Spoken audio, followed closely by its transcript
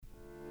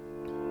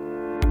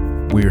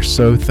We are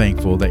so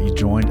thankful that you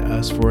joined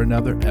us for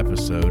another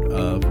episode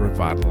of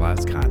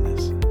Revitalized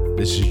Kindness.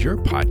 This is your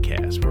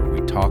podcast where we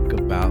talk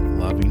about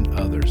loving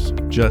others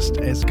just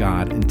as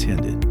God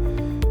intended.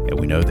 And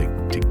we know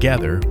that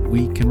together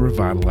we can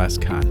revitalize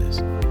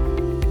kindness.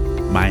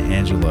 Maya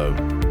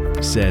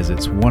Angelou says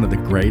it's one of the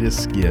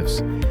greatest gifts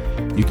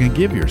you can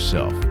give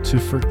yourself to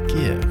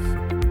forgive.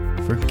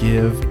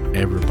 Forgive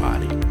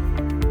everybody.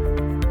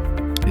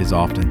 It is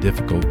often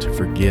difficult to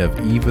forgive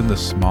even the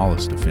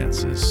smallest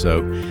offenses.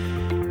 So,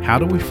 how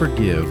do we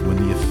forgive when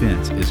the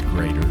offense is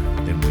greater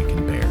than we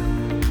can bear?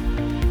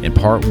 In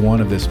part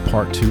one of this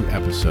part two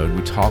episode,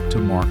 we talked to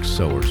Mark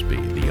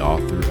Sowersby, the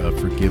author of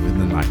Forgiving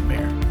the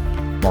Nightmare.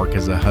 Mark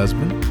is a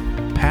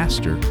husband,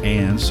 pastor,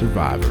 and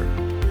survivor.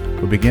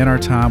 We begin our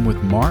time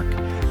with Mark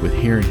with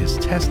hearing his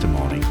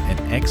testimony and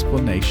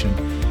explanation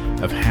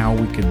of how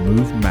we can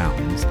move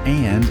mountains,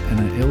 and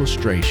an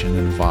illustration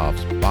that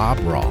involves Bob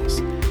Ross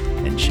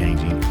and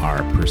changing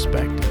our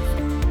perspective.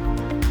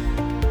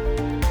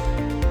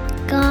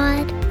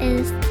 God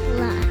is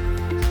love.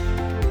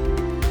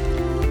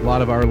 A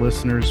lot of our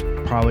listeners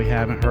probably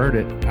haven't heard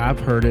it. I've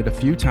heard it a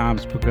few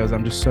times because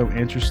I'm just so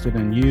interested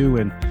in you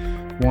and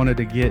wanted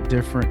to get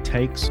different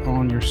takes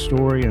on your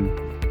story, and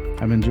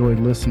I've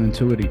enjoyed listening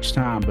to it each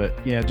time. But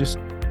yeah,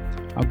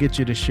 I'll get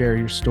you to share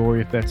your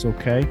story if that's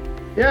okay.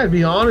 Yeah, I'd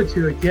be honored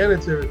to. Again,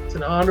 it's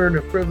an honor and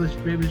a privilege to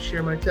be able to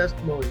share my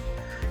testimony.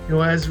 You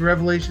know, as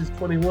Revelations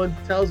 21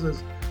 tells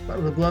us, by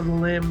the blood of the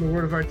Lamb and the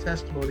word of our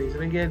testimonies.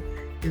 And again,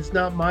 it's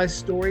not my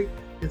story.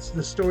 It's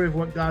the story of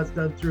what God's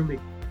done through me.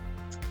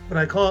 But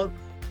I call it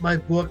my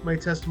book, my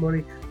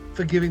testimony,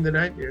 Forgiving the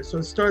Nightmare. So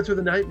it starts with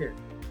a nightmare.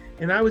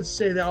 And I would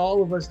say that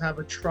all of us have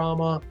a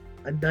trauma,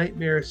 a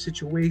nightmare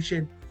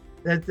situation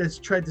that's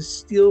tried to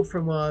steal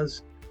from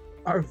us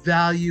our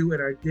value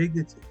and our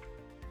dignity.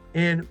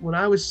 And when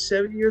I was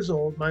 7 years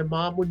old, my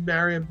mom would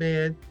marry a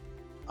man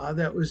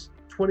that was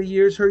 20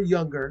 years her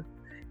younger,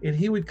 and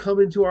he would come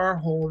into our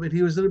home, and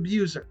he was an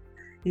abuser.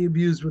 He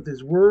abused with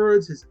his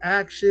words, his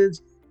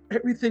actions,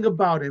 everything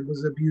about him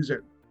was an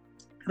abuser.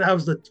 And I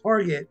was the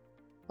target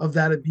of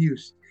that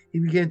abuse. He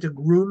began to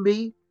groom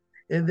me,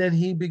 and then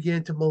he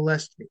began to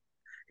molest me.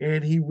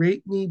 And he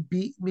raped me,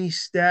 beat me,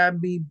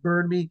 stabbed me,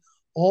 burned me,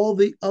 all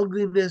the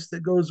ugliness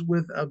that goes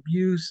with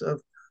abuse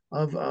of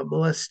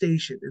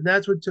molestation. And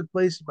that's what took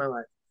place in my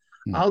life.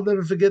 I'll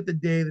never forget the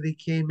day that he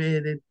came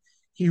in and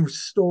he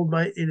stole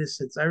my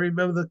innocence. I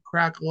remember the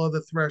crackle of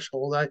the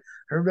threshold. I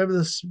remember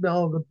the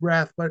smell of the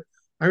breath, but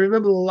I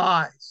remember the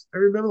lies. I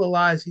remember the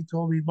lies he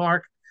told me.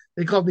 Mark,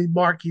 they called me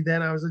Marky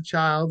then. I was a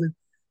child. And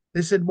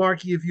they said,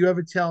 Marky, if you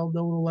ever tell,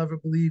 no one will ever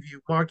believe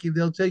you. Marky,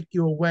 they'll take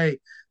you away.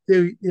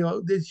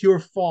 It's your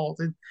fault.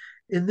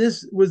 And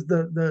this was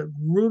the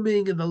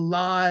grooming and the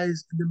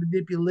lies and the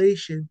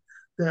manipulation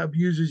that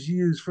abusers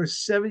use. For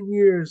 7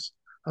 years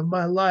of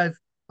my life,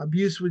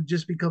 abuse would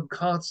just become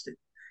constant.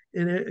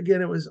 And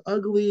again, it was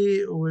ugly.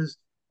 It was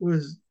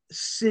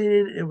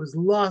sin. It was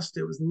lust.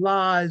 It was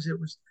lies. It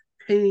was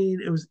pain.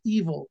 It was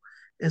evil.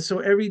 And so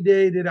every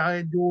day did I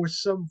endure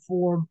some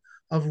form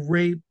of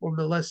rape or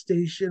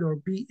molestation or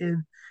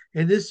beaten.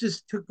 And this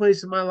just took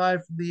place in my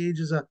life from the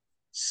ages of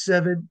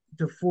 7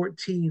 to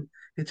 14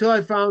 until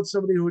I found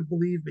somebody who would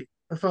believe me.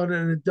 I found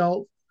an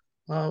adult.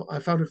 I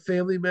found a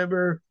family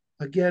member,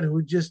 again, who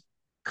would just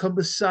come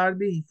beside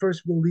me. He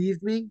first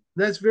believed me.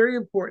 That's very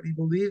important. He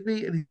believed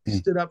me and he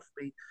stood up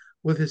for me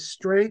with his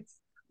strength,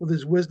 with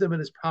his wisdom and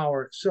his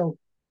power. So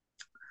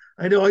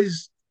I know I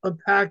just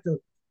unpacked a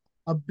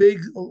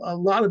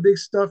lot of big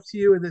stuff to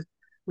you. And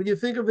when you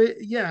think of it,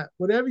 yeah,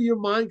 whatever your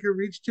mind can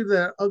reach to,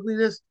 that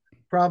ugliness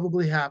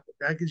probably happened.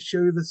 I could show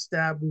you the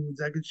stab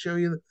wounds. I could show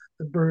you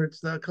the burns,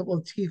 a couple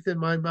of teeth in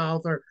my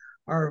mouth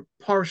are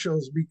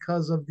partials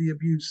because of the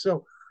abuse.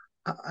 So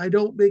I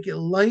don't make it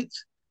light,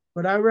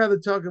 but I rather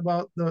talk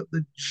about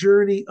the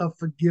journey of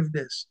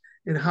forgiveness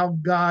and how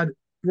God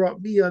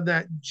brought me on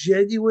that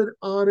genuine,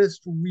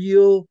 honest,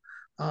 real,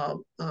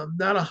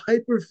 not a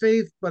hyper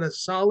faith, but a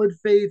solid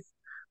faith,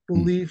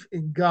 belief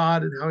in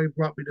God, and how he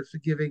brought me to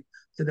forgiving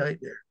the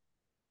nightmare.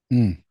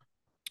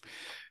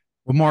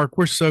 Well, Mark,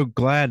 we're so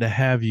glad to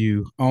have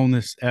you on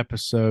this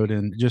episode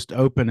and just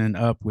opening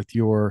up with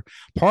your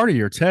part of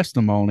your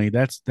testimony. We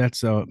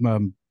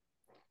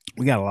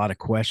got a lot of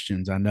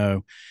questions, I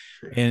know,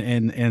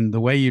 and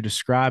the way you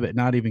describe it,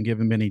 not even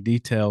giving many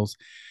details,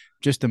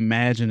 just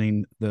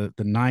imagining the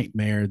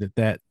nightmare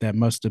that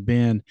must have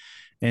been,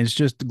 and it's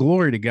just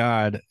glory to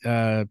God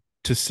to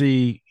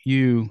see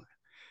you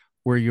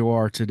where you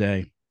are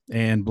today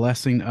and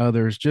blessing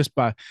others just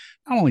by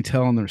not only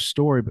telling their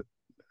story, but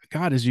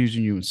God is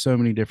using you in so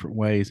many different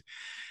ways.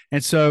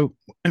 And so,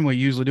 and we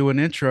usually do an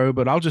intro,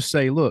 but I'll just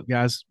say, look,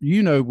 guys,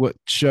 you know what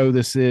show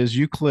this is.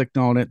 You clicked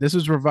on it. This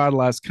is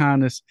Revitalized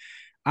Kindness.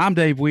 I'm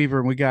Dave Weaver,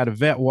 and we got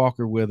Yvette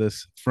Walker with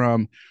us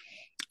from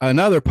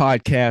another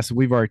podcast.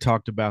 We've already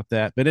talked about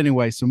that. But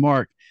anyway, so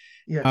Mark,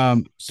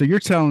 so you're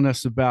telling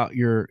us about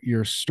your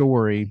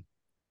story,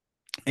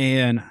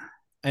 and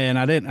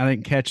I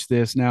didn't catch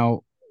this.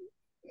 Now,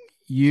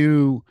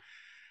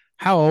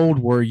 How old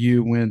were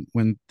you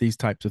when these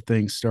types of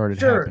things started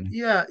Sure. happening?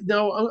 Yeah.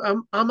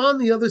 No, I'm on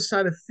the other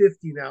side of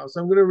 50 now, so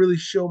I'm going to really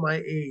show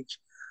my age.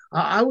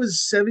 I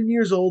was 7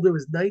 years old. It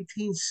was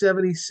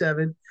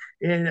 1977,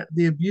 and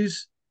the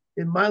abuse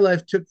in my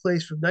life took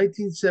place from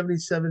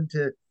 1977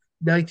 to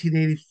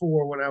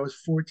 1984 when I was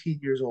 14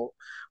 years old.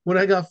 When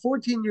I got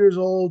 14 years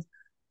old,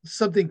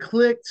 something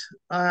clicked.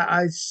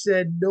 I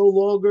said no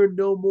longer,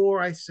 no more.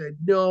 I said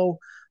no.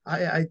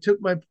 I took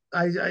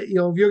if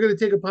you're going to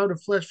take a pound of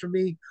flesh from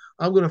me,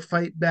 I'm going to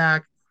fight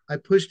back. I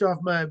pushed off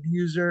my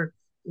abuser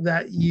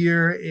that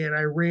year and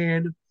I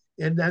ran.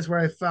 And that's where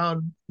I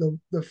found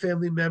the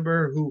family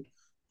member who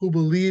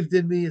believed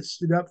in me and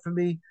stood up for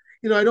me.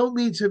 I don't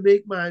mean to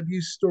make my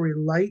abuse story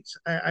light.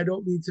 I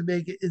don't mean to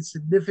make it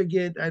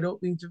insignificant. I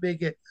don't mean to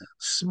make it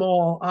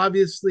small.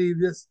 Obviously,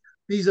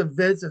 these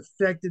events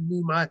affected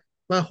me my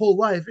whole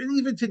life. And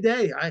even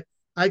today,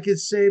 I can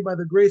say by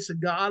the grace of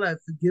God,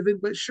 I've forgiven,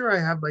 but sure, I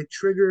have my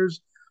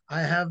triggers. I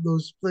have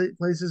those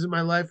places in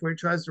my life where it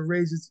tries to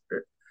raise its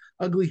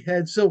ugly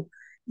head. So,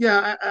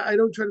 yeah, I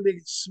don't try to make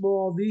it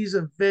small. These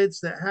events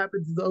that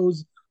happen to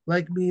those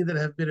like me that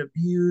have been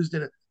abused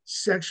in a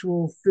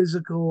sexual,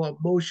 physical,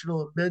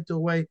 emotional, and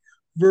mental way,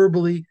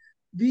 verbally,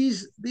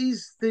 these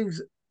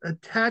things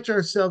attach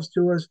ourselves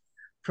to us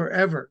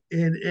forever.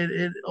 And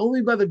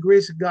only by the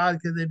grace of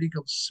God can they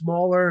become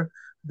smaller,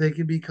 they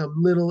can become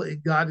little,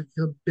 and God can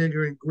become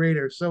bigger and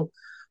greater. So,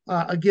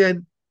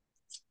 again,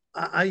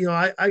 I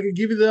could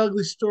give you the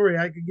ugly story.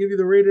 I could give you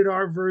the rated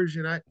R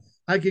version.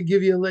 I could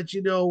give you and let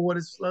you know what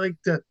it's like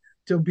to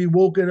be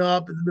woken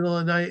up in the middle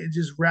of the night and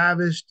just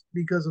ravished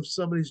because of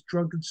somebody's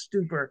drunken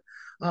stupor.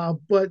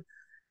 But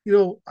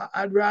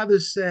I'd rather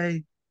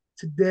say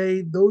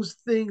today those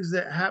things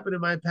that happened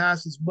in my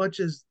past, as much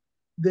as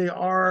they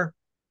are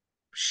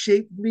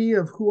shaped me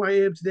of who I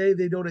am today,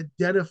 they don't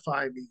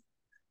identify me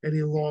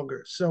any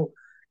longer. So,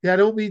 yeah, I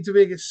don't mean to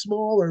make it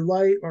small or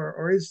light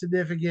or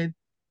insignificant,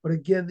 but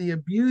again, the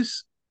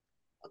abuse,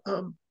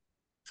 um,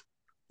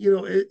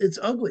 it's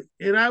ugly.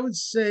 And I would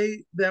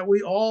say that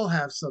we all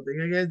have something.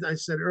 Again, I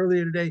said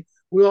earlier today,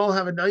 we all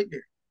have a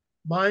nightmare.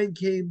 Mine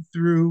came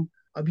through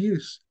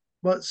abuse,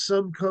 but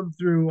some come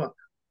through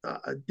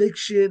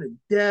addiction and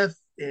death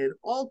and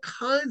all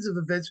kinds of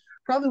events.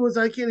 Probably ones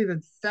I can't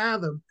even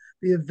fathom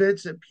the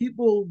events that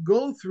people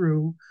go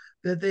through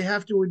that they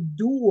have to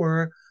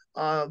endure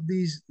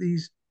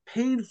these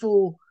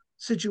painful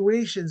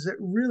situations that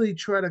really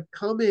try to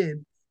come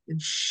in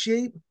and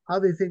shape how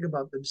they think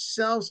about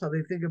themselves, how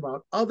they think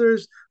about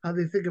others, how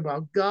they think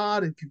about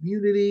God and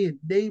community and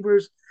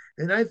neighbors.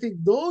 And I think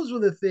those were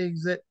the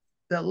things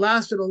that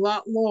lasted a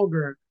lot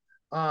longer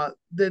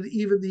than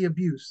even the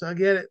abuse.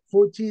 Again, at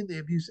 14, the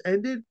abuse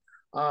ended.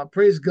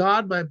 Praise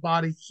God, my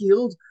body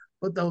healed,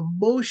 but the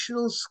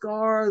emotional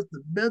scars,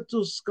 the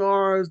mental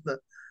scars,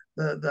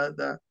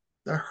 the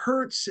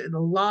hurts and the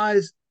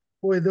lies,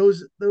 boy,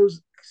 those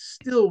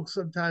still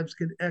sometimes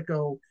can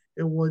echo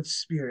in one's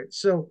spirit.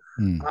 So,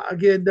 Mm,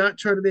 again, not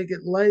trying to make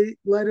it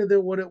lighter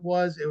than what it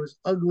was. It was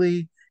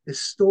ugly. It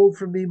stole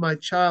from me my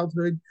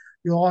childhood.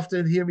 You'll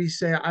often hear me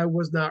say, I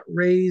was not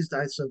raised,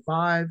 I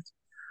survived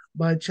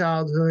my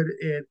childhood,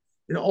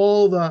 and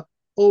all the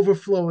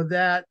overflow of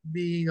that,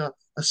 being a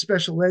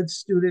special ed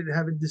student and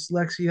having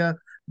dyslexia,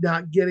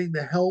 not getting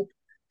the help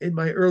in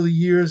my early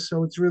years.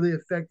 So it's really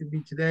affected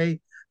me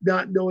today,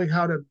 not knowing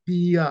how to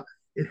be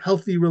in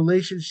healthy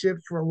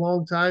relationships for a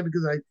long time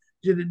because I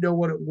didn't know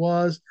what it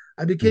was.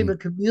 I became mm, a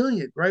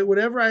chameleon, right?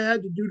 Whatever I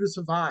had to do to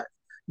survive.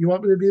 You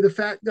want me to be the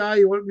fat guy?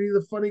 You want me to be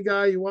the funny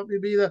guy? You want me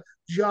to be the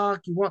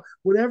jock? You want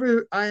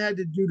whatever I had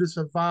to do to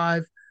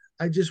survive.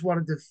 I just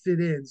wanted to fit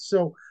in.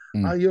 So,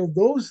 mm.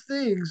 those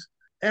things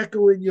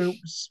echo in your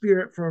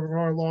spirit for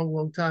a long,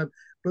 long time.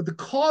 But the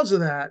cause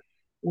of that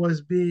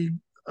was being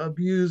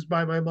abused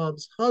by my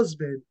mom's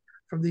husband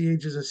from the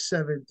ages of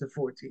 7 to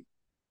 14.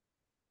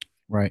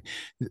 Right.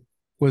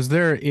 Was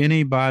there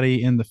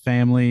anybody in the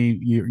family,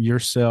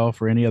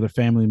 yourself or any other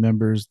family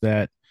members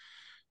that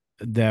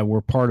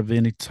were part of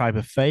any type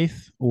of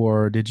faith,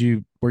 or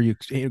were you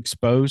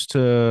exposed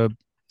to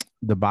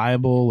the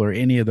Bible or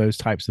any of those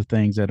types of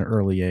things at an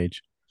early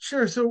age?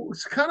 Sure. So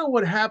it's kind of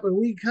what happened.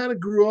 We kind of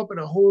grew up in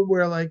a home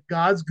where like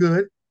God's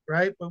good,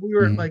 right? But we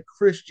weren't Hmm. like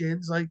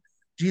Christians, like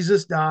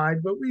Jesus died,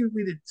 but we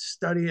didn't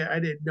study it. I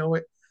didn't know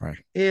it. Right.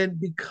 And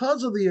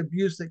because of the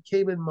abuse that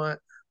came in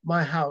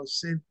my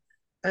house, and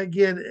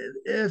again,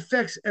 it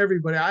affects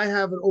everybody. I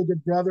have an older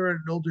brother and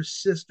an older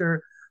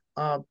sister.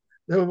 Um,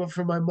 they were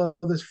from my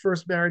mother's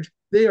first marriage.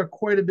 They are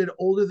quite a bit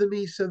older than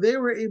me, so they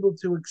were able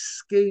to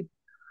escape.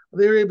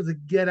 They were able to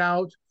get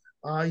out.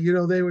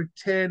 They were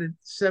 10 and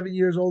 7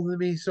 years older than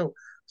me, so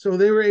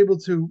they were able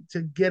to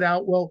get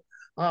out. Well,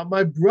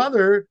 my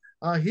brother,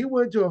 he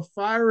went to a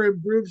fire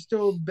and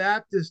brimstone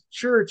Baptist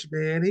church.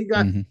 Man,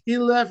 Hmm. he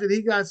left and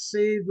he got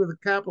saved with a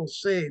capital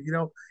save.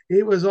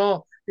 It was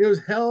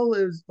hell,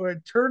 or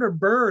turn or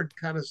burn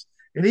kind of.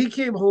 And he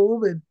came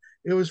home and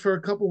it was for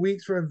a couple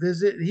weeks for a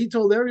visit. And he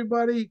told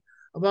everybody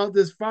about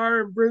this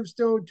fire and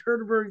brimstone,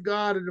 turn or burn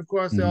God. And of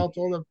course, they Hmm. all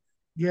told him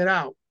get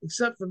out,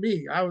 except for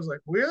me. I was like,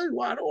 really?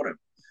 Well, I don't want to.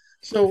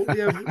 So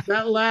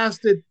that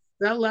lasted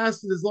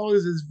as long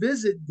as his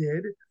visit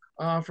did,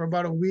 for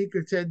about a week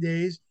or 10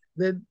 days.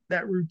 Then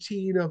that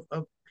routine of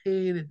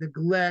pain and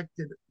neglect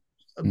and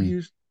Mm,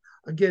 abuse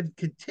again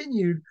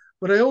continued.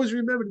 But I always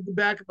remembered in the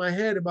back of my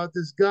head about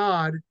this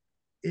God,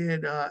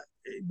 and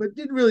but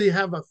didn't really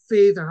have a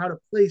faith on how to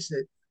place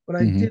it. But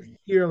I hmm did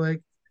hear,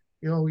 like,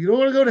 you don't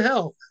want to go to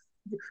hell.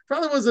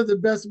 Probably wasn't the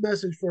best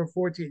message for a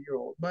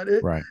 14-year-old,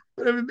 Right.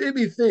 but it made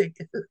me think.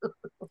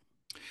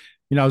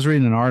 I was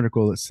reading an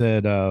article that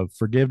said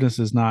forgiveness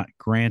is not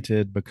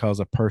granted because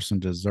a person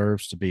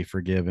deserves to be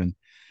forgiven.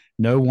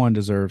 No one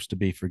deserves to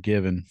be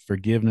forgiven.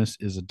 Forgiveness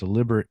is a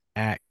deliberate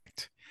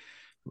act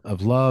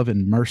of love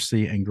and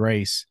mercy and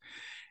grace.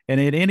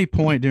 And at any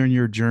point during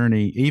your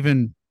journey,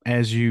 even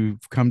as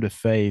you've come to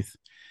faith,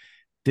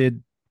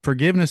 did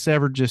forgiveness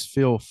ever just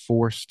feel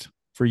forced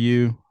for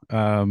you?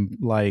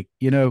 Like,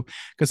 because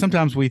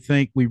sometimes we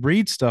think we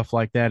read stuff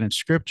like that in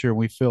scripture and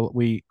we feel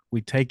we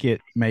take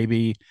it,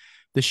 maybe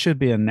this should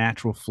be a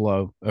natural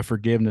flow of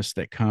forgiveness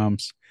that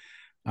comes.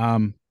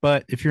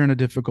 But if you're in a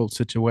difficult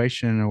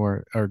situation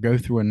or go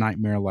through a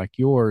nightmare like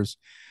yours,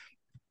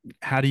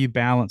 how do you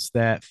balance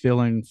that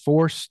feeling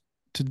forced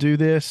to do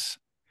this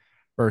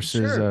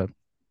versus Sure.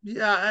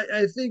 Yeah,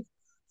 I think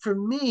for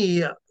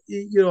me, a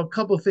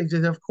couple of things.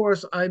 And of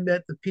course, I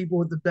met the people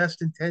with the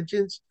best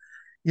intentions,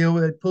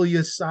 that pull you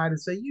aside and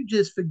say, you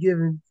just forgive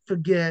and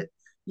forget,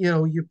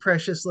 you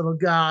precious little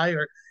guy.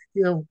 Or,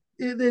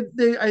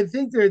 I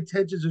think their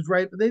intentions was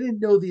right, but they didn't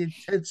know the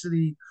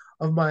intensity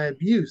of my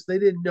abuse. They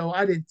didn't know,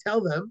 I didn't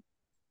tell them,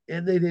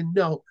 and they didn't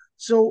know.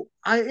 So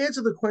I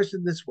answer the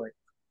question this way.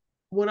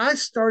 When I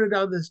started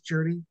on this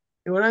journey,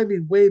 and when I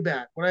mean way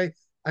back, when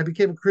I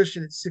became a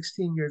Christian at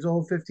 16 years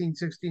old, 15,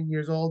 16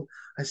 years old,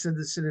 I said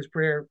the sinner's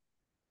prayer,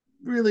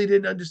 really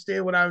didn't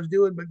understand what I was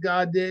doing, but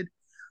God did.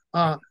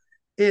 Uh,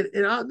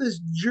 and on this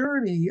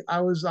journey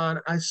I was on,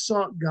 I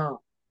sought God.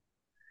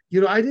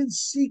 I didn't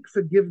seek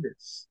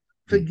forgiveness.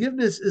 mm,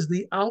 Forgiveness is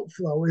the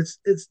outflow. It's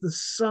the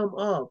sum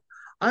of.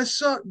 I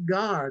sought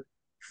God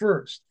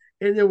first,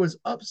 and there was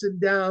ups and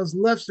downs,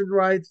 lefts and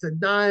rights,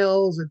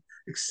 denials and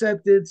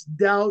acceptance,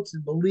 doubts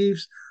and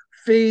beliefs,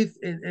 faith,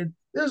 and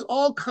there's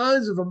all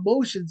kinds of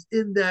emotions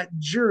in that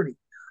journey.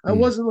 I mm,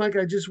 wasn't like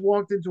I just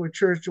walked into a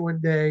church one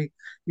day,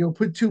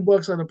 put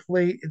 $2 on a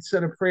plate and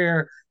said a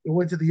prayer and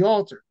went to the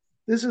altar.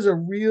 This is a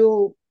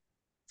real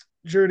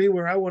journey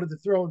where I wanted to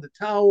throw in the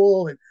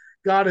towel and,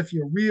 God, if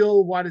you're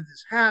real, why did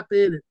this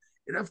happen?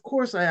 And of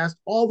course, I asked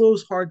all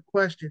those hard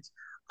questions.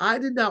 I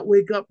did not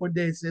wake up one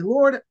day and say,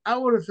 Lord, I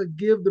want to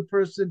forgive the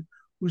person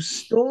who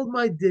stole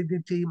my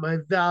dignity, my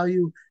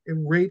value,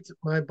 and raped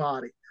my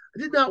body. I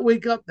did not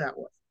wake up that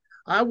way.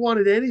 I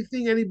wanted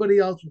anything anybody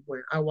else would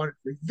want. I wanted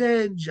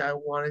revenge. I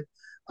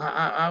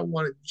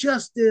wanted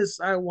justice.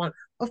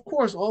 Of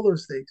course, all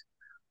those things.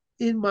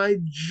 In my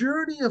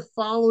journey of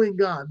following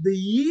God, the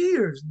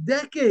years,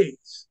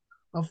 decades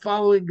of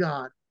following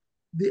God,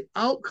 the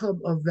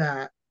outcome of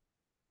that,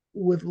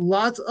 with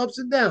lots of ups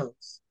and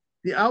downs,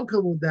 the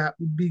outcome of that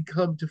would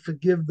become to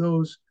forgive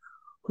those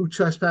who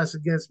trespass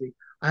against me.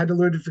 I had to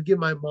learn to forgive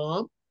my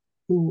mom,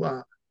 who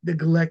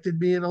neglected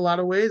me in a lot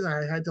of ways.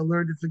 I had to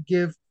learn to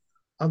forgive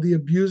the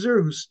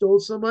abuser who stole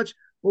so much.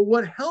 But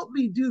what helped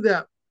me do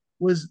that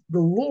was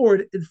the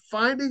Lord in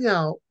finding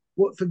out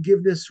what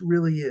forgiveness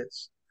really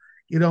is.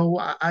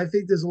 I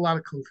think there's a lot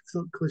of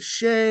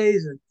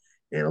cliches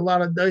and a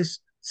lot of nice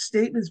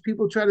statements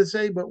people try to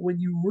say, but when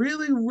you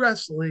really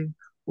wrestling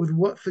with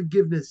what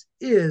forgiveness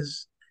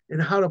is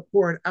and how to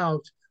pour it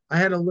out, I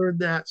had to learn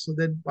that. So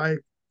then, by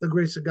the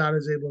grace of God, I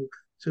was able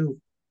to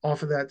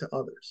offer that to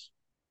others.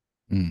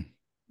 mm.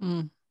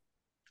 Mm.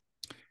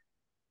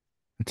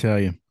 I tell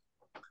you,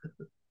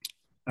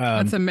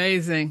 That's um,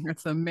 amazing.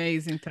 That's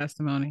amazing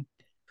testimony.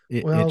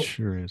 it Well,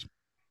 sure is.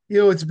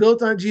 it's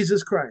built on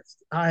Jesus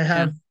Christ.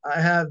 Yeah. I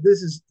have,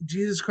 this is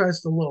Jesus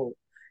Christ alone.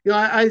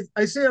 I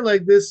say it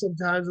like this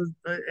sometimes,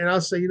 and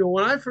I'll say,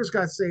 when I first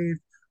got saved,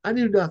 I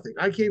knew nothing.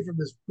 I came from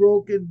this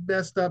broken,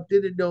 messed up,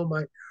 didn't know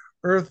my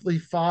earthly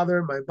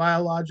father, my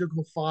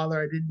biological father.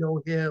 I didn't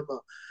know him.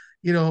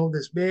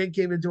 This man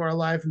came into our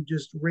life who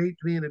just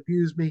raped me and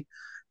abused me.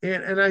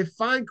 And I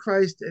find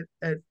Christ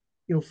at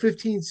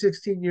 15,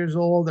 16 years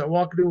old. I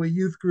walk into a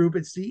youth group.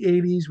 It's the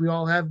 80s. We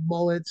all have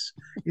mullets.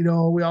 We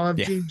all have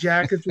Yeah. jean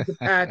jackets with the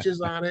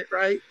patches on it,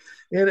 right?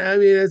 And I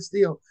mean,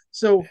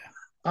 so,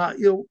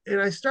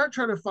 and I start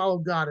trying to follow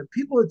God, and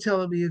people are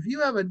telling me, if you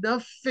have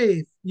enough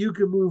faith, you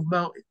can move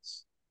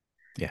mountains.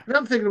 Yeah. And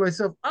I'm thinking to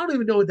myself, I don't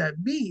even know what that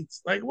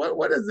means. Like,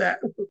 what is that?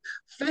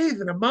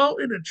 Faith in a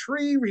mountain, a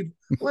tree?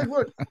 Like,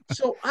 what?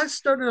 So I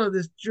started on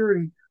this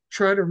journey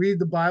trying to read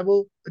the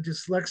Bible, a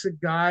dyslexic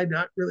guy,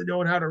 not really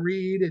knowing how to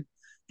read and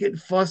getting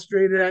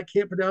frustrated. I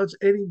can't pronounce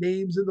any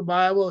names in the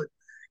Bible,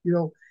 you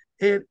know,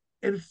 and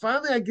and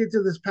finally I get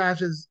to this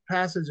passage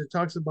that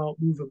talks about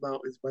moving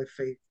mountains by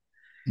faith.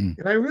 Mm.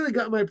 And I really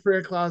got my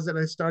prayer closet and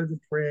I started to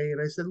pray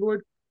and I said,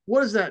 Lord,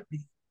 what does that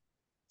mean?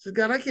 I said,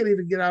 God, I can't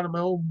even get out of my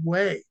own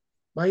way.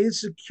 My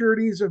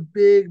insecurities are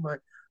big.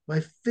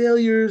 my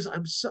failures.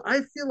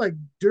 I feel like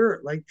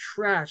dirt, like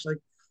trash,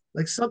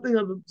 like something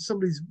on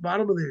somebody's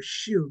bottom of their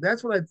shoe.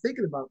 That's what I'm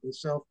thinking about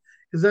myself,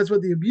 because that's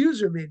what the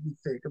abuser made me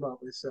think about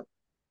myself.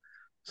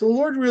 So the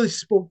Lord really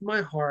spoke to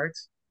my heart,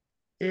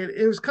 and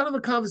it was kind of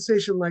a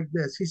conversation like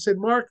this. He said,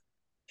 "Mark,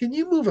 can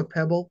you move a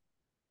pebble?"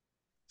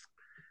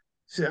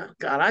 I said, "Oh,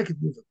 God, I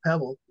could move a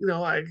pebble.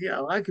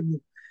 I can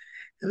move."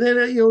 And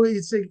then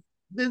he'd say,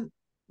 "Then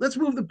let's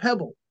move the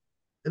pebble,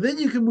 and then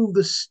you can move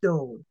the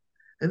stone,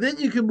 and then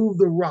you can move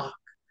the rock,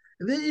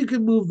 and then you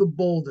can move the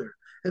boulder,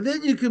 and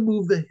then you can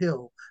move the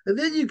hill, and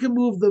then you can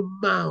move the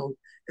mound."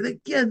 And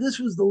again, this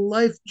was the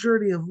life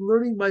journey of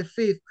learning by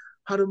faith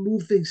how to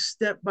move things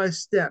step by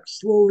step,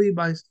 slowly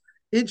by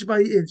inch,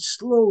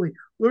 slowly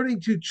learning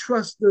to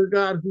trust the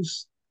God who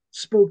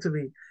spoke to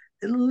me.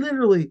 And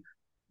literally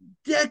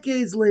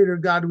decades later,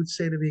 God would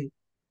say to me,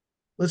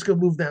 "Let's go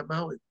move that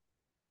mountain."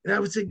 And I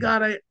would say,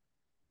 "God,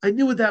 I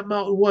knew what that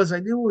mountain was. I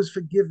knew it was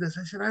forgiveness."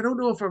 I said, "I don't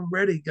know if I'm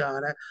ready,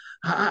 God.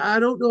 I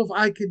don't know if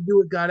I can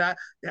do it, God. I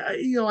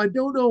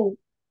don't know."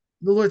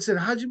 The Lord said,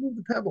 "How'd you move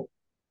the pebble?"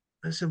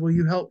 I said, "Well,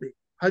 you helped me."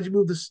 "How'd you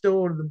move the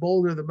stone, the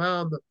boulder, the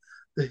mound,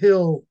 the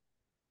hill?"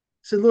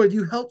 I said, "Lord,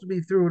 you helped me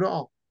through it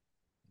all."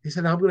 He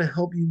said, "I'm going to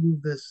help you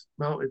move this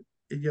mountain,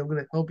 and I'm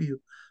going to help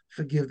you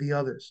forgive the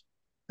others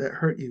that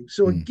hurt you."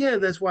 So Mm. again,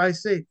 that's why I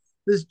say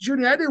this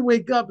journey, I didn't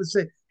wake up and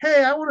say,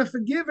 "Hey, I want to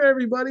forgive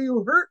everybody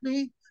who hurt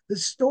me, that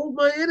stole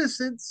my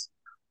innocence."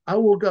 I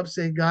woke up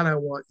saying, "God, I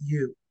want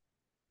you.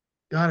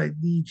 God, I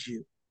need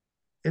you."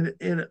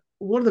 And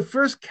one of the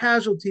first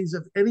casualties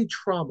of any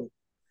trauma,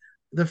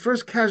 the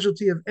first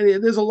casualty of any,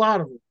 and there's a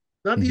lot of them,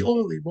 not the Mhm.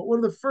 only, but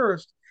one of the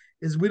first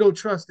is we don't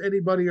trust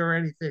anybody or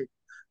anything.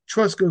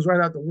 Trust goes right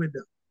out the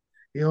window.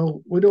 We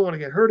don't want to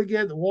get hurt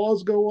again. The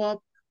walls go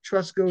up,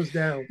 trust goes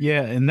down.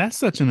 Yeah, and that's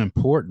such an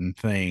important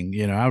thing.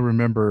 I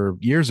remember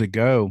years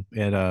ago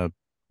at a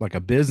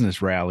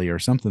business rally or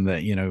something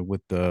that,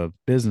 with the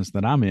business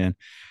that I'm in,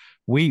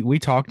 we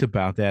talked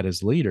about that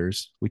as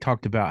leaders. We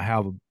talked about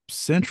how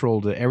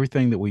central to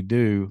everything that we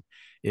do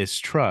is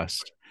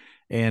trust.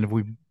 And if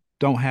we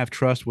don't have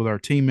trust with our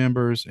team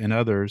members and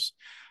others,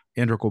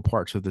 integral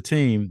parts of the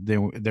team,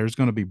 then there's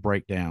going to be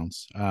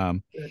breakdowns.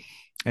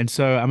 And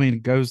so, I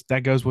mean,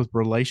 that goes with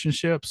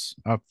relationships,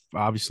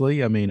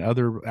 obviously. I mean,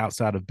 other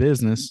outside of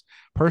business,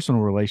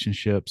 personal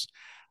relationships.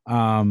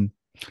 Um,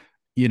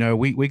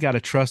 we got to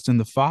trust in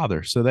the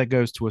Father. So that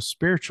goes to a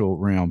spiritual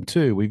realm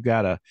too. We've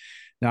got to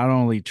not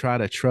only try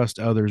to trust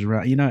others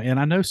around, and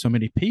I know so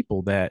many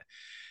people that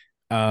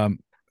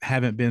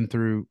haven't been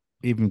through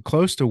even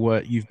close to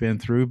what you've been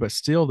through, but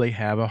still they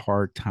have a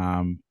hard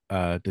time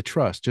to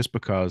trust, just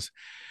because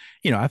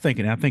I think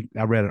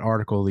I read an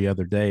article the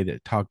other day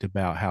that talked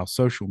about how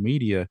social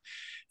media,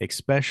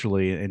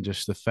 especially, and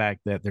just the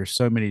fact that there's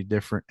so many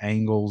different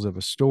angles of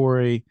a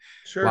story,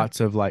 Sure. lots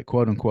of like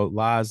quote unquote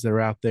lies that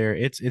are out there.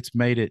 It's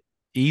made it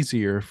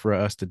easier for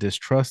us to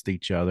distrust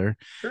each other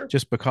Sure.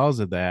 just because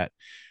of that.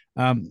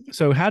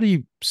 So how do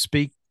you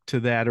speak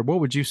to that, or what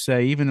would you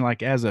say, even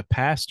like as a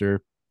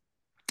pastor,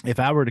 if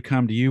I were to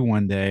come to you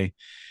one day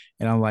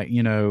and I'm like,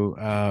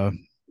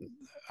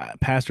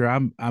 Pastor,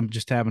 I'm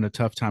just having a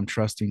tough time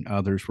trusting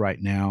others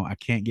right now. I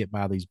can't get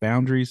by these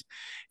boundaries.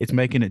 It's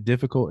making it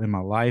difficult in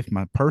my life,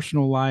 my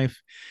personal life,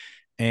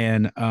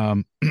 and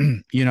I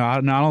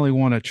not only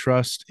want to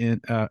trust in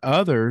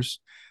others,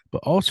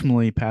 but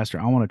ultimately,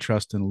 Pastor, I want to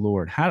trust in the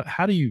Lord.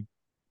 How do you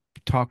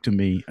talk to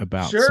me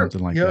about Sure.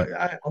 something like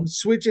that? I'm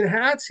switching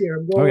hats here.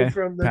 I'm going Okay,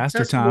 from the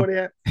Pastor time. testimony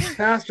hat,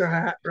 pastor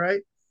hat,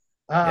 right?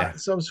 Yeah.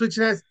 So I'm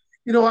switching hats.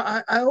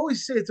 I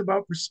always say it's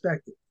about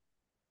perspective.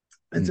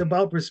 It's Mm.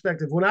 about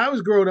perspective. When I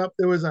was growing up,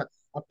 there was a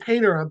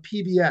painter on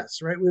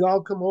PBS, right? We'd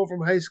all come home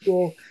from high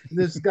school, and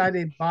this guy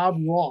named Bob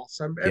Ross.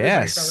 Everybody probably,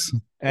 Yes.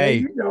 yeah,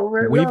 Hey,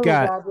 right? We we've all know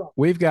got Bob Ross.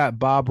 we've got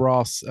Bob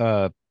Ross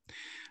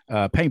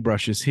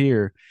paintbrushes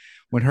here.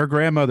 When her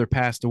grandmother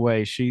passed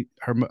away,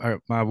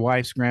 my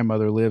wife's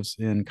grandmother lives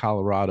in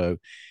Colorado.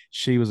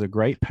 She was a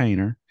great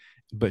painter,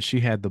 but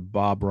she had the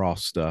Bob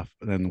Ross stuff,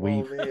 and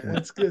Oh man,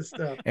 that's good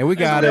stuff. we So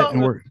got we it, all,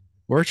 and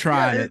we're yeah,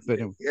 trying it, but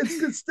it's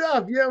good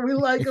stuff. Yeah, we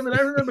like them. And I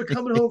remember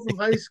coming home from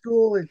high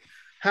school and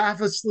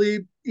half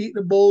asleep, eating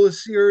a bowl of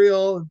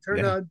cereal, and turn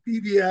yeah, on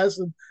PBS,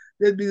 and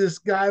there'd be this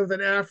guy with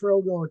an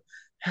afro going,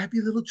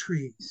 "Happy little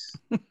trees."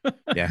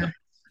 yeah.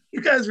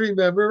 You guys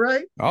remember,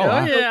 right? Oh,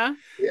 Oh, So yeah.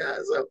 yeah,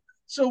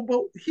 but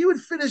he would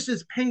finish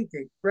this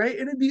painting, right?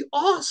 And it'd be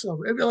awesome.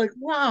 It'd be like,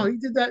 wow, he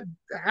did that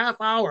a half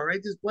hour,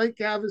 right? This blank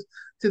canvas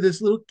to this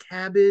little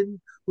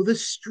cabin with a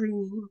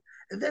stream.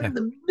 And then yeah, in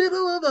the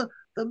middle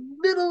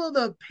of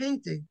the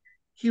painting,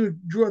 he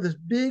would draw this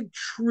big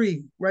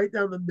tree right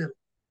down the middle.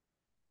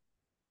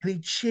 And he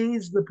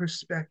changed the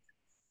perspective.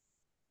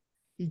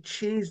 He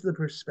changed the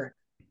perspective.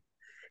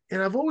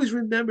 And I've always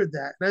remembered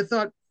that. And I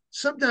thought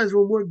sometimes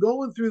when we're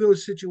going through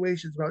those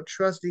situations about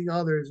trusting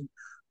others and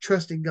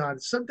trusting God,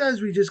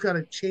 sometimes we just got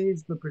to change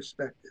the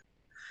perspective.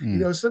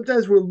 mm,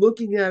 Sometimes we're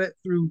looking at it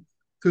through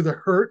the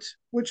hurt,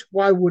 which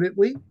why wouldn't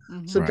we? Hmm.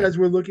 right, Sometimes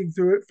we're looking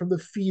through it from the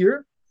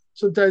fear.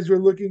 Sometimes we're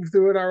looking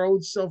through it our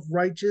own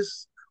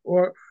self-righteous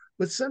or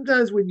But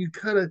sometimes when you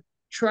kind of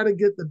try to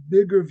get the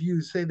bigger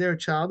view, say they're a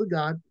child of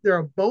God, they're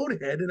a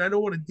bonehead, and I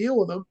don't want to deal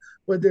with them,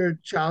 but they're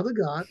a child of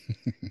God,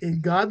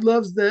 and God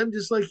loves them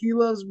just like He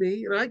loves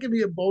me, and I can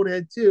be a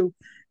bonehead too.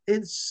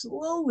 And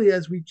slowly,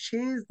 as we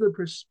change the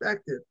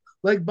perspective,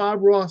 like Bob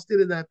Ross did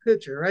in that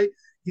picture, right?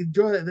 He'd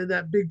draw it, and then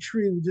that big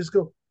tree would just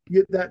go,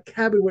 that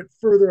cabin went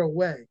further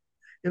away.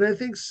 And I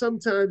think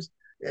sometimes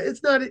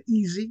it's not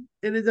easy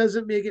and it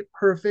doesn't make it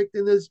perfect,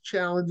 and there's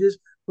challenges.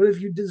 But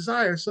if you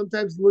desire,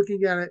 sometimes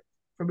looking at it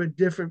from a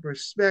different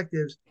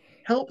perspective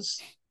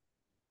helps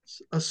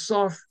a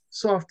soft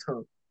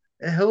tongue.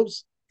 It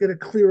helps get a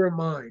clearer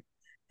mind.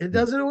 It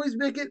doesn't always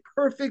make it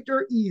perfect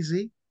or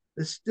easy.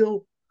 It's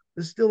still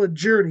a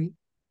journey,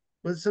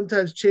 but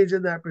sometimes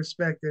changing that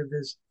perspective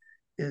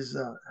is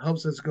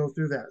helps us go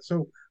through that.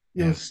 So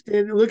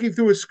looking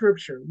through a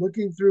scripture,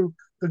 looking through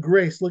the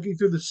grace, looking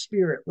through the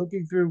Spirit,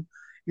 looking through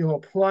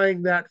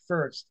applying that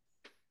first.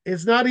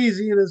 It's not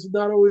easy, and it's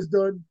not always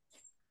done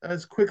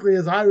as quickly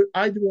as I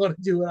do want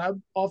to do it.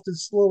 I'm often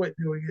slow at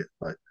doing it,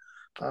 but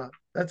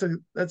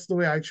that's the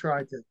way I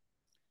try to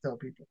tell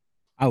people.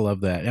 I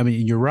love that. I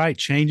mean, you're right.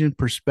 Changing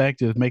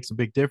perspective makes a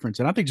big difference.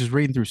 And I think just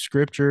reading through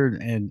scripture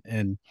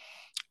and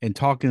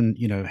talking,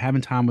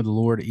 having time with the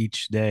Lord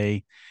each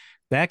day,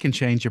 that can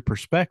change your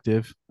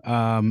perspective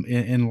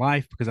in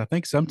life. Because I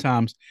think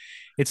sometimes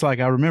it's like,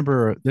 I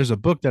remember there's a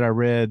book that I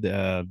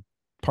read,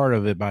 part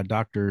of it by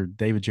Dr.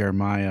 David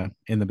Jeremiah.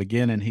 In the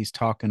beginning, he's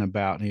talking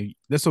about,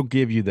 this will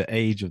give you the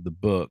age of the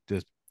book,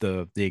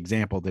 the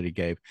example that he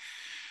gave.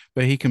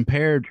 But he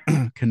compared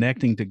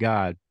connecting to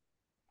God.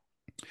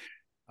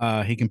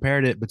 He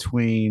compared it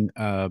between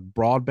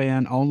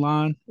broadband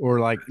online, or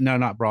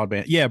not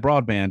broadband. Yeah,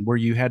 broadband, where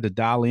you had to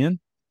dial in.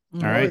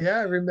 All right. Oh, yeah,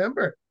 I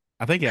remember.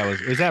 I think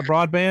is that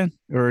broadband,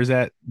 or is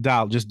that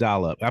dial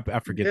up? I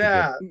forget.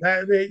 Yeah,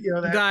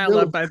 that dial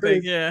up, I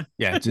think. Yeah.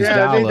 Yeah, just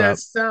dial up. That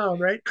sound,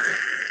 right?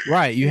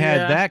 Right. You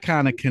had that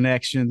kind of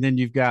connection. Then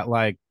you've got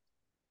like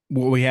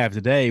what we have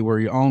today, where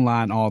you're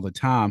online all the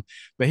time.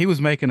 But he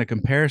was making a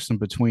comparison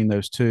between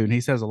those two, and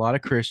he says a lot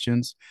of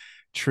Christians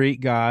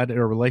treat God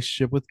or a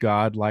relationship with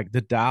God like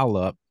the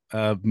dial-up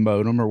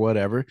modem or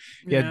whatever.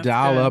 Yeah,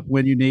 dial up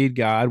when you need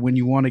God, when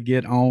you want to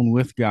get on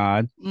with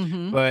God.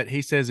 Mm-hmm. But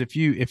he says if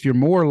you're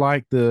more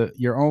like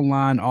you're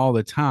online all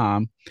the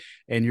time,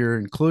 and you're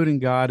including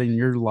God in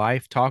your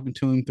life, talking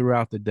to Him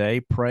throughout the day,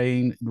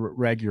 praying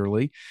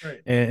regularly,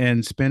 right,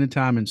 and spending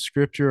time in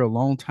Scripture,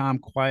 alone time,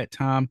 quiet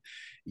time,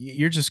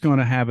 you're just going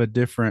to have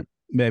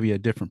maybe a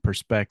different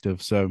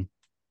perspective. So.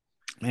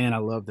 Man, I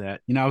love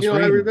that. I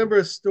remember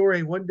a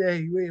story one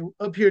day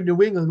up here in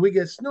New England, we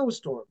get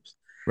snowstorms.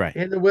 Right.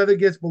 And the weather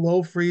gets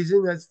below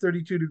freezing. That's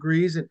 32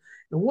 degrees. And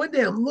one day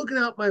I'm looking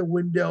out my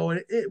window,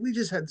 and we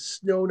just had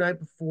snow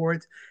night before.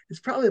 It's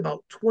probably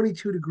about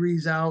 22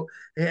 degrees out.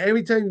 And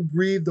every time you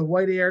breathe, the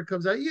white air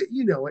comes out.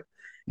 You know it.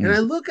 Mm. And I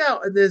look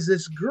out, and there's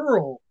this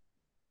girl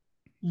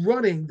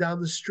running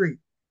down the street.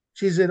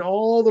 She's in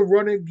all the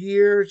running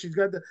gear. She's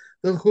got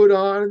the hood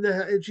on,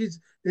 and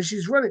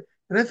she's running.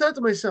 And I thought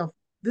to myself,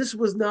 this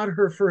was not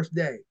her first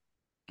day.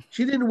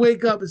 She didn't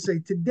wake up and say,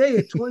 today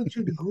at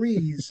 22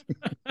 degrees,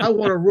 I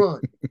want to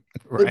run.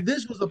 Right. But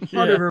this was a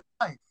part of her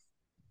life.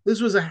 This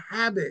was a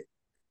habit.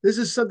 This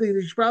is something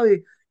that she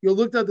probably,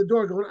 looked out the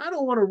door going, I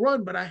don't want to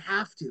run, but I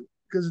have to,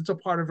 because it's a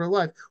part of her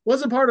life.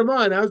 Wasn't part of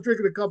mine. I was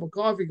drinking a cup of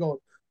coffee going,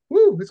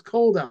 whoo, it's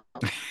cold out.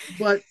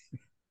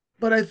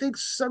 But I think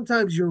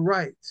sometimes you're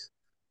right.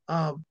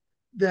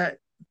 That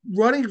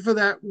running for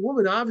that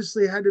woman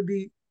obviously had to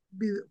be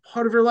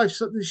part of her life,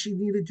 something she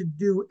needed to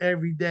do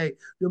every day,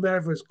 no matter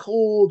if it was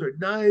cold or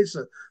nice,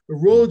 or the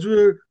roads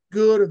were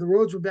good or the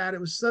roads were bad.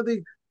 It was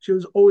something she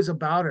was always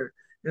about her.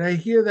 And I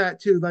hear that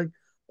too.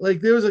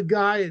 Like there was a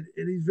guy, and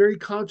he's very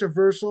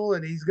controversial,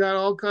 and he's got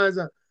all kinds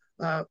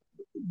of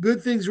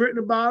good things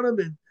written about him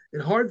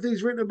and hard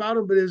things written about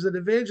him. But he was an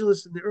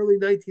evangelist in the early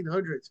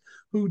 1900s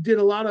who did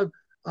a lot of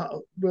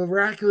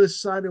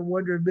miraculous sign and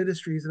wonder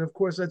ministries. And of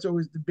course, that's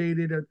always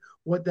debated on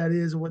what that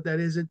is and what that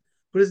isn't.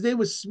 But his name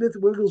was Smith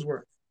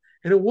Wigglesworth.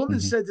 And a woman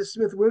said to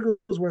Smith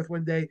Wigglesworth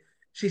one day,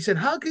 she said,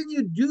 how can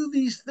you do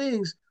these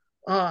things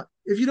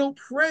if you don't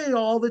pray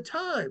all the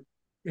time?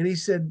 And he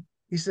said,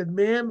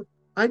 ma'am,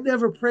 I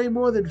never pray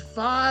more than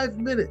 5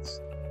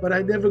 minutes, but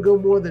I never go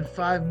more than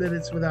 5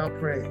 minutes without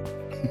praying.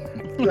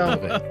 So,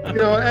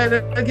 and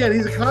again,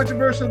 he's a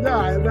controversial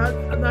guy.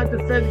 I'm not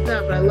defending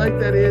that, but I like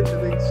that answer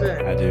that he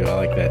said. I do. I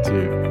like that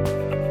too.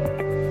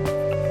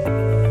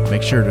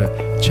 Make sure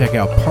to check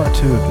out part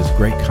 2 of this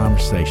great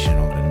conversation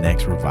on the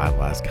next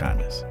Revitalize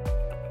Kindness.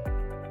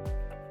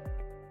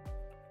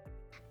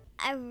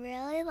 I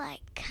really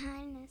like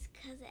kindness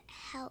because it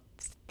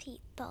helps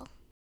people.